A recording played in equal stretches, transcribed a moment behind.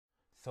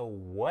So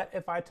what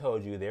if I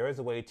told you there is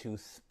a way to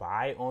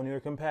spy on your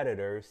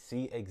competitors,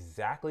 see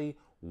exactly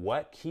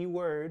what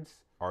keywords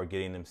are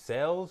getting them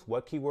sales,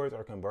 what keywords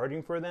are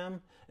converting for them,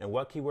 and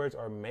what keywords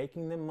are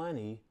making them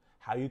money,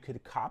 how you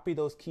could copy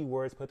those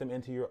keywords, put them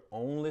into your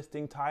own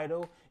listing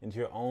title, into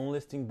your own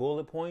listing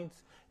bullet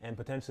points, and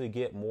potentially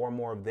get more and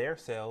more of their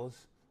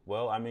sales?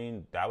 Well, I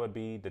mean, that would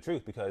be the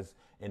truth, because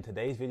in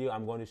today's video,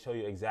 I'm going to show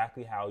you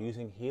exactly how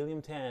using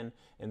Helium 10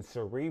 and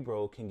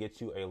Cerebro can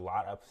get you a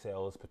lot of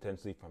sales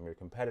potentially from your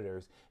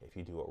competitors if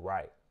you do it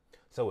right.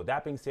 So with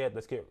that being said,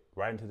 let's get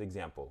right into the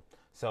example.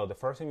 So the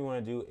first thing we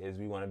want to do is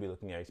we want to be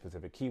looking at a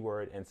specific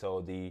keyword. And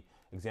so the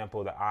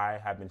example that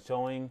I have been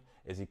showing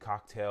is the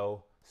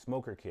cocktail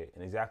smoker kit.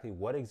 And exactly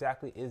what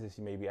exactly is this,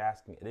 you may be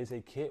asking. It is a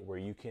kit where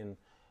you can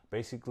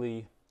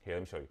basically, here,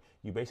 let me show you.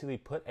 You basically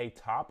put a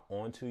top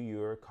onto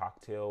your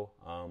cocktail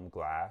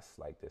glass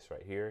like this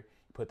right here.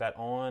 You put that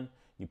on,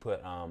 you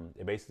put,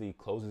 it basically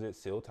closes it,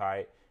 seal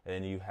tight, and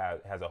then you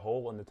has a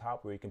hole on the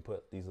top where you can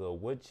put these little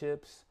wood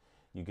chips.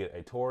 You get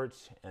a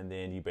torch, and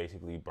then you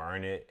basically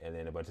burn it, and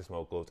then a bunch of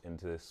smoke goes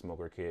into the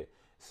smoker kit.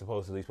 It's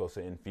supposedly supposed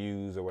to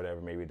infuse or whatever.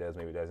 Maybe it does,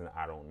 maybe it doesn't.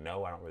 I don't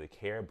know. I don't really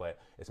care, but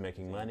it's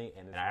making money.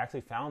 And I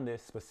actually found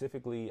this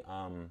specifically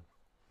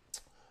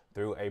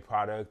through a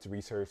product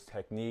research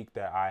technique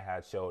that I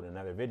had showed in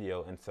another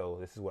video. And so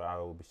this is what I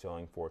will be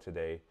showing for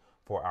today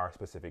for our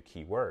specific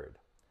keyword.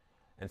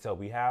 And so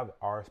we have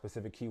our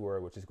specific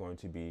keyword, which is going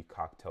to be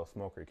cocktail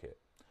smoker kit.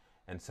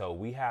 And so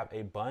we have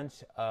a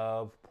bunch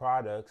of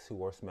products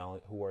who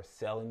are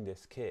selling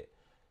this kit.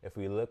 If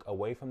we look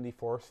away from the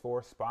first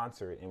four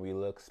sponsored and we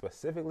look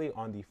specifically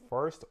on the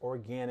first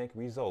organic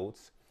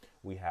results,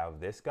 we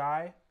have this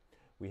guy,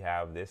 we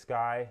have this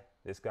guy,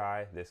 this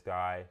guy, this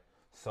guy,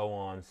 so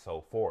on, so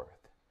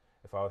forth.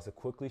 If I was to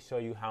quickly show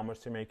you how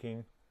much they're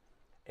making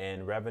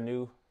in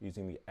revenue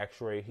using the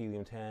FBA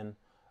Helium 10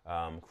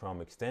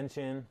 Chrome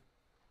extension,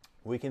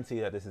 we can see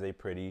that this is a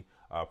pretty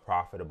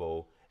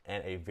profitable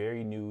and a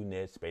very new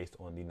niche based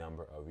on the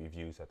number of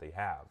reviews that they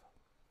have.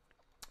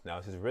 Now,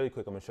 this is really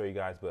quick. I'm going to show you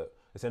guys, but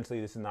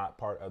essentially this is not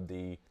part of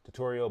the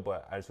tutorial,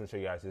 but I just want to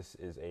show you guys this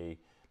is a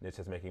niche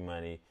that's making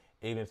money.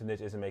 Even if the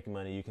niche isn't making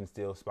money, you can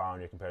still spy on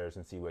your competitors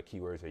and see what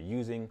keywords they're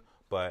using.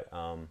 But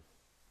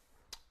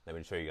let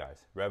me show you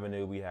guys.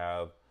 Revenue, we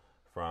have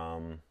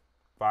from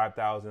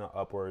 5,000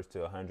 upwards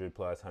to 100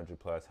 plus, 100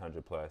 plus,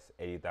 100 plus,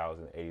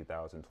 80,000,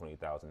 80,000,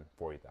 20,000,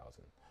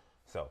 40,000.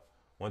 So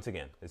once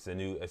again, this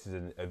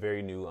is a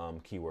very new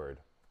keyword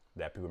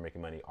that people are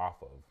making money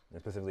off of,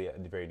 and specifically a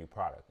very new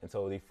product. And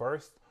so the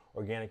first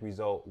organic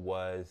result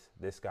was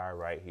this guy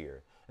right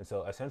here. And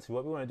so essentially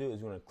what we want to do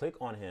is we want to click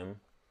on him.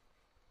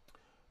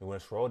 We want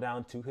to scroll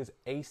down to his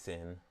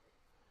ASIN, and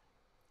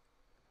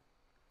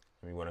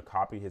we want to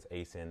copy his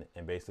ASIN,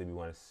 and basically we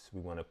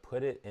want to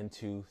put it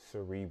into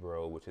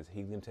Cerebro, which is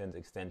Helium 10's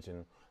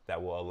extension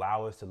that will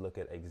allow us to look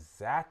at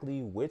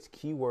exactly which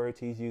keywords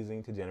he's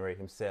using to generate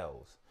him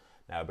sales.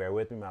 Now, bear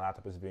with me, my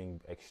laptop is being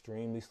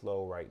extremely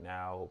slow right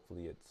now.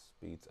 Hopefully it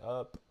speeds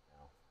up.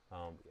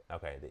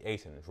 Okay, the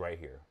ASIN is right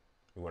here.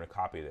 We want to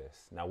copy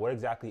this. Now, what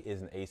exactly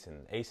is an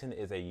ASIN? ASIN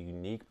is a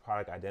unique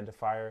product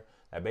identifier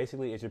that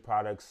basically is your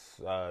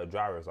product's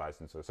driver's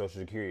license or social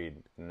security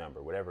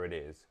number, whatever it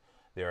is.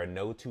 There are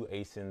no two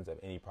ASINs of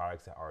any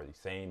products that are the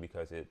same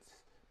because it's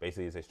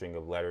basically a string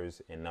of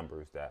letters and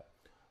numbers that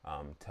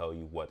tell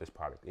you what this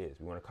product is.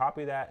 We want to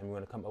copy that, and we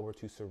want to come over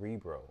to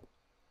Cerebro.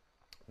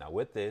 Now,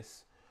 with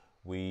this,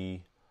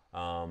 we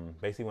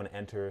basically want to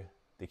enter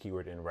the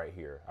keyword in right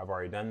here. I've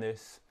already done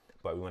this,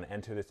 but we want to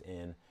enter this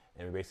in,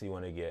 and we basically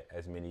want to get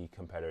as many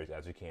competitors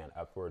as we can,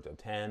 upwards of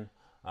 10.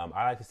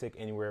 I like to stick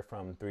anywhere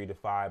from 3 to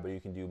 5, but you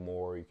can do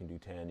more. You can do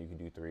 10, you can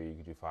do 3, you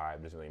can do 5.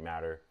 It doesn't really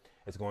matter.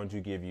 It's going to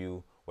give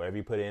you whatever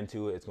you put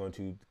into it. It's going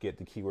to get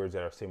the keywords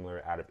that are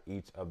similar out of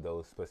each of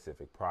those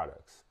specific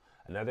products.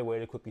 Another way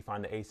to quickly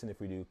find the ASIN,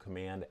 if we do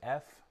Command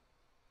F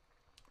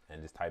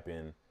and just type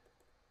in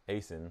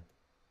ASIN,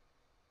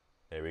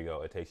 there we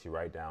go. It takes you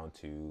right down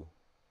to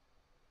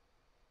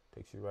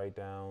the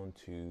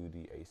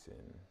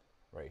ASIN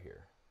right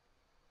here.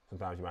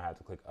 Sometimes you might have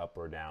to click up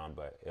or down,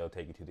 but it'll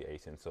take you to the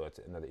ASIN. So it's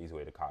another easy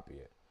way to copy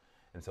it.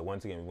 And so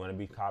once again, we want to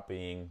be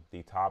copying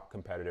the top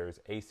competitors'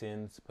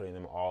 ASINs, putting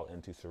them all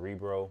into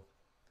Cerebro.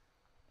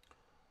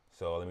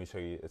 So let me show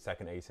you a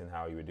second ASIN,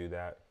 how you would do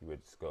that. You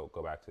would just go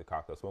back to the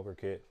cocktail smoker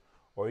kit,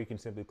 or you can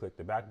simply click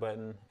the back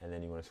button, and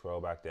then you want to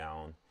scroll back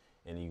down.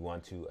 And you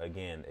want to,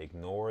 again,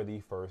 ignore the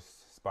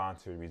first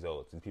sponsored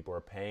results. These people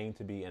are paying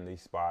to be in these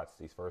spots,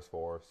 these first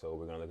four. So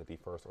we're going to look at the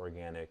first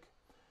organic.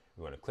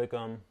 We want to click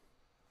them,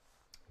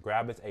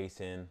 grab its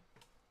ASIN,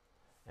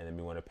 and then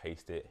we want to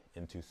paste it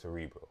into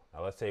Cerebro.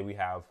 Now let's say we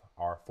have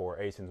our 4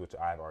 ASINs, which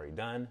I've already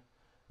done.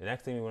 The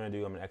next thing we want to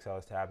do, I'm going to exit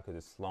this tab because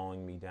it's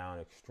slowing me down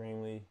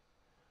extremely.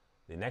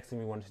 The next thing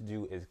we want to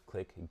do is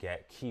click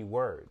Get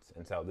Keywords.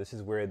 And so this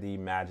is where the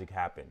magic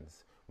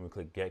happens. When we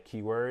click Get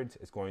Keywords,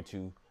 it's going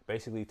to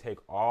basically take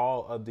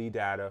all of the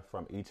data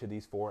from each of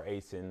these 4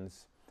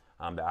 ASINs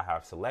that I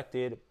have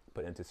selected,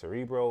 put into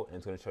Cerebro, and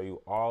it's going to show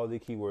you all the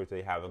keywords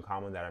they have in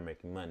common that are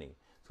making money.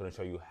 It's going to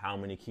show you how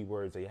many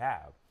keywords they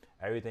have.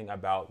 Everything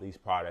about these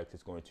products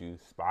is going to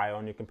spy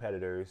on your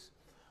competitors,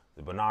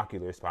 the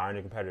binoculars, spy on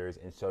your competitors,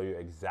 and show you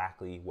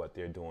exactly what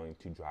they're doing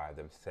to drive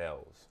them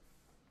sales.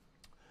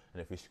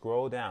 And if we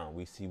scroll down,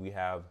 we see we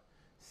have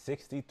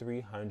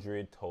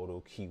 6,300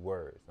 total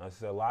keywords. Now, this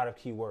is a lot of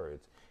keywords.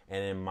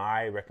 And in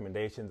my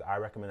recommendations, I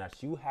recommend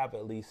that you have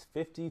at least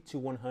 50 to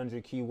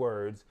 100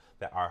 keywords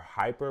that are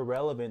hyper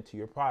relevant to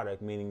your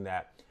product, meaning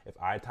that if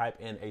I type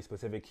in a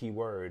specific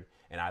keyword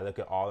and I look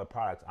at all the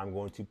products, I'm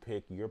going to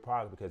pick your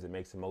product because it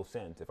makes the most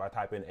sense. If I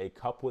type in a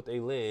cup with a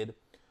lid,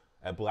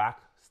 a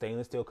black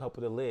stainless steel cup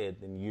with a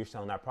lid, then you're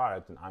selling that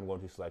product, and I'm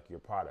going to select your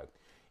product.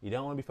 You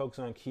don't want to be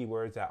focusing on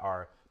keywords that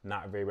are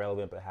not very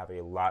relevant but have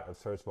a lot of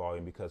search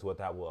volume, because what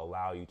that will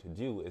allow you to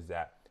do is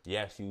that,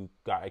 yes, you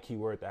got a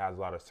keyword that has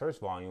a lot of search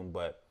volume,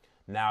 but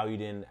now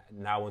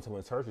when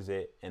someone searches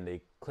it and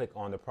they click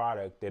on the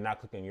product, they're not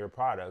clicking your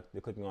product,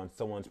 they're clicking on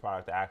someone's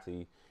product that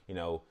actually,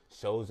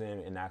 shows them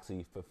and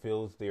actually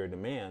fulfills their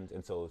demands.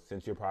 And so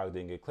since your product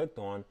didn't get clicked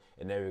on,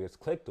 it never gets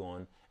clicked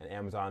on, and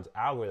Amazon's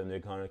algorithm, they're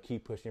going to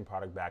keep pushing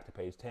product back to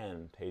page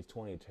 10, page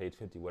 20, page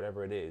 50,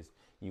 whatever it is.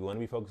 You want to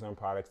be focused on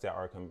products that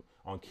are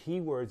on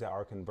keywords that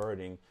are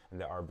converting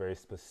and that are very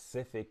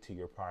specific to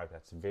your product.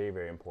 That's very,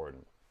 very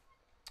important.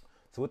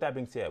 So with that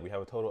being said, we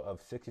have a total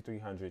of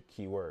 6,300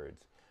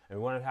 keywords, and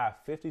we want to have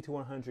 50 to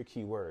 100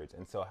 keywords.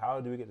 And so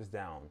how do we get this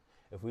down?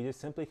 If we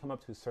just simply come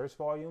up to search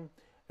volume,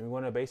 and we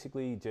want to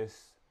basically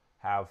just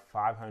have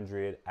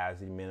 500 as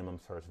the minimum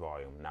search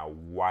volume. Now,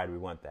 why do we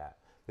want that?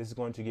 This is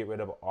going to get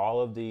rid of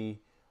all of the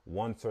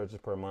 1 searches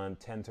per month,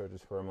 10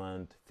 searches per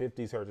month,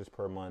 50 searches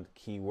per month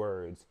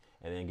keywords,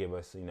 and then give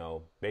us,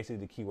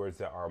 basically the keywords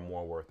that are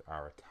more worth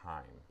our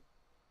time.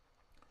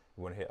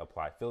 We want to hit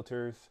apply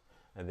filters,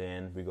 and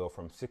then we go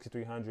from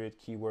 6,300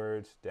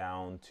 keywords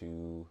down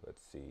to,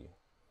 let's see,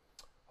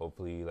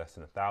 hopefully less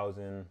than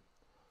 1,000,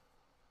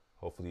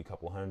 hopefully a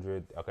couple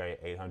hundred, okay,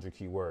 800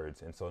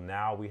 keywords. And so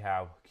now we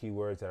have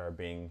keywords that are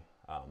being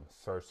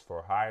searched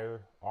for higher.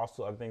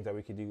 Also, other things that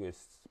we could do is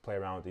play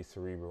around with the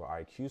Cerebro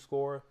IQ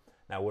score.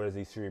 Now, what is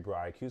the Cerebro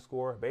IQ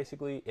score?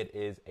 Basically, it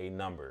is a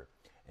number,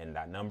 and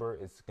that number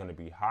is going to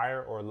be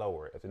higher or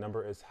lower. If the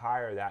number is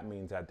higher, that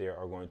means that there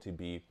are going to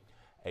be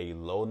a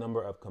low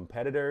number of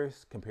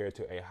competitors compared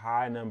to a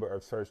high number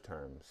of search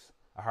terms,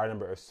 a high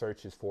number of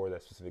searches for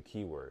that specific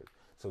keyword.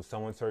 So if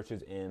someone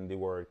searches in the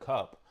word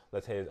cup,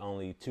 let's say there's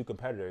only 2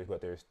 competitors,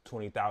 but there's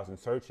 20,000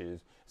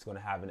 searches, it's going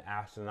to have an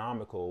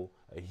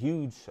a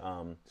huge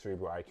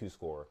Cerebro IQ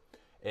score.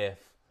 If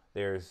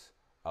there's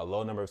a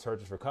low number of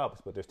searches for cups,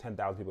 but there's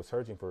 10,000 people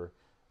searching for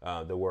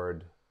the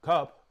word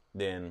cup,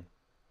 then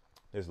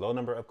there's a low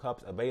number of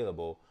cups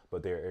available,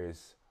 but there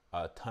is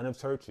a ton of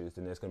searches,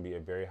 then there's going to be a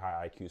very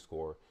high IQ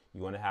score.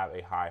 You want to have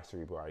a high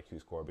Cerebro IQ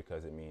score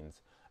because it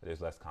means there's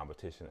less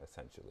competition,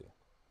 essentially.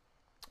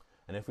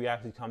 And if we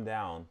actually come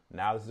down,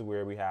 now this is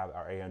where we have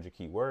our 800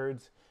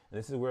 keywords, and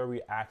this is where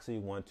we actually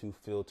want to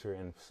filter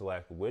and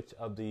select which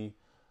of the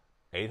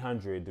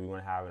 800 do we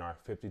want to have in our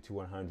 50 to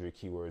 100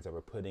 keywords that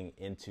we're putting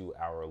into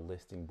our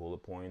listing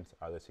bullet points,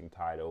 our listing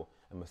title,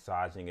 and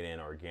massaging it in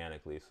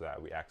organically so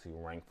that we actually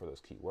rank for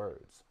those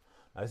keywords.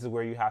 Now, this is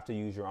where you have to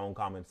use your own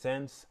common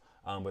sense,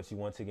 but you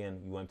want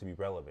it to be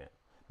relevant.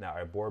 Now,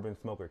 a bourbon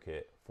smoker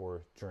kit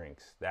for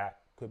drinks, that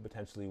could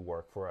potentially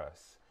work for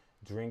us.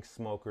 Drink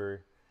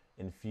smoker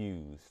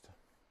infused,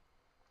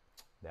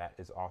 that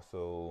is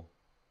also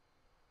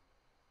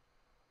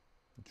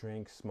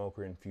drink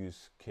smoker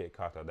infused kit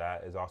cocktail.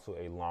 That is also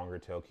a longer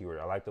tail keyword.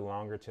 I like the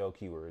longer tail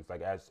keywords.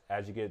 Like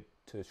as you get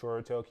to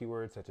shorter tail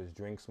keywords such as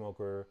drink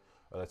smoker,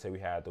 or let's say we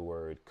had the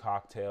word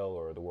cocktail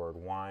or the word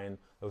wine,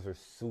 those are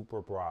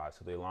super broad.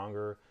 So the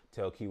longer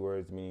tail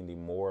keywords, meaning the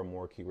more and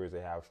more keywords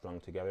they have strung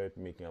together,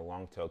 making a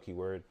long tail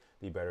keyword,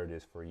 the better it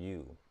is for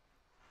you.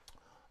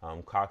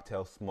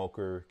 Cocktail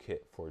smoker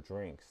kit for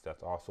drinks,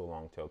 that's also a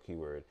long tail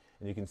keyword.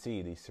 And you can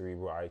see the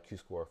Cerebro IQ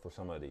score for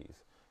some of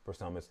these. For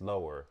some, it's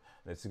lower.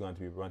 And this is going to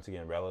be, once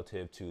again,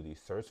 relative to the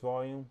search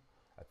volume,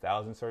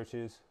 1,000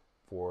 searches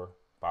for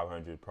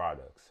 500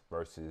 products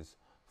versus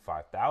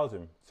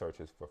 5,000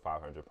 searches for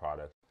 500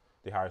 products.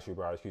 The higher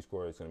Cerebro IQ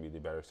score is going to be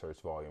the better search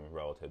volume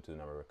relative to the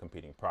number of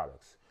competing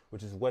products,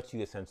 which is what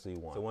you essentially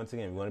want. So once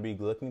again, we want to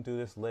be looking through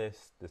this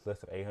list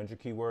of 800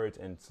 keywords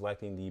and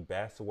selecting the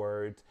best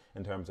words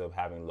in terms of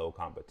having low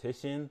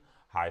competition,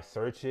 high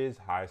searches,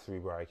 high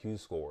Cerebro IQ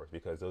scores,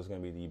 because those are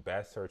going to be the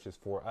best searches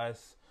for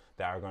us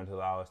that are going to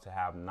allow us to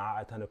have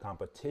not a ton of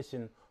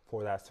competition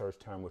for that search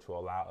term, which will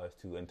allow us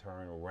to in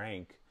turn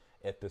rank.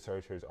 If the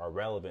searchers are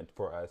relevant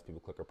for us,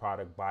 people click a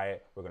product, buy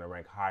it, we're going to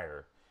rank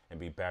higher and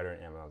be better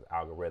in Amazon's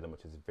algorithm,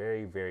 which is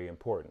very, very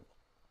important.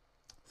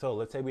 So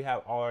let's say we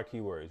have all our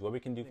keywords. What we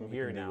can do from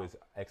here now is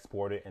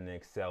export it in an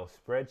Excel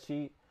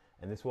spreadsheet,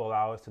 and this will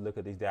allow us to look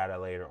at these data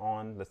later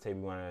on. Let's say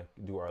we want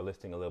to do our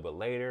listing a little bit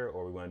later,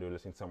 or we want to do a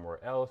listing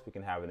somewhere else. We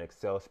can have an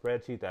Excel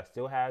spreadsheet that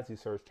still has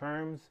these search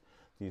terms,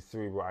 these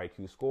Cerebro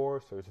IQ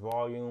scores, search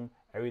volume,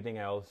 everything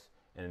else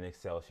in an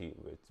Excel sheet.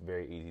 It's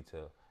very easy to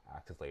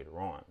access later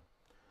on.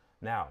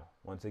 Now,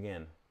 once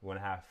again, we're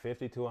gonna have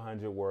 50 to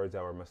 100 words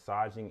that we're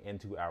massaging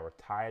into our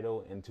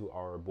title, into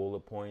our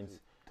bullet points,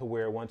 to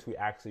where once we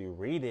actually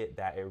read it,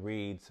 that it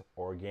reads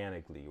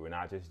organically. We're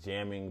not just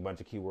jamming a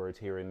bunch of keywords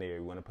here and there.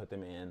 We wanna put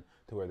them in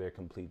to where they're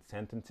complete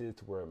sentences,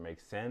 to where it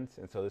makes sense.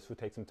 And so this would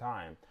take some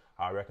time.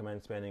 I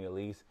recommend spending at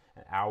least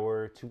an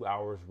hour, 2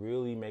 hours,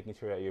 really making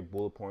sure that your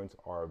bullet points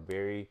are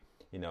very,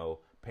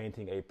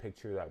 painting a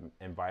picture that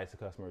invites the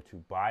customer to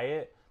buy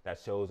it, that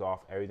shows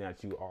off everything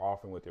that you are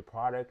offering with your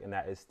product, and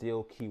that is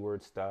still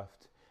keyword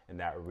stuffed, and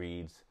that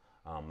reads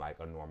like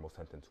a normal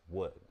sentence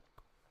would.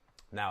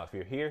 Now, if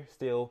you're here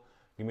still,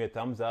 give me a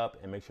thumbs up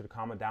and make sure to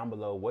comment down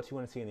below what you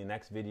want to see in the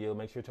next video.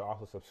 Make sure to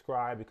also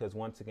subscribe, because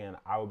once again,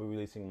 I will be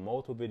releasing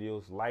multiple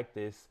videos like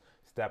this,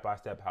 step by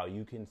step, how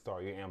you can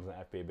start your Amazon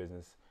FBA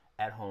business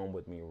at home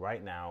with me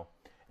right now.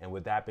 And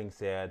with that being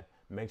said,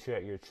 make sure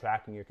that you're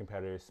tracking your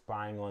competitors,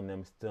 spying on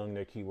them, stealing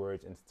their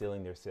keywords, and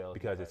stealing their sales,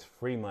 because it's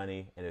free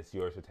money and it's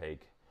yours to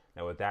take.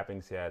 Now, with that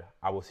being said,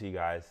 I will see you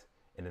guys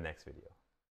in the next video.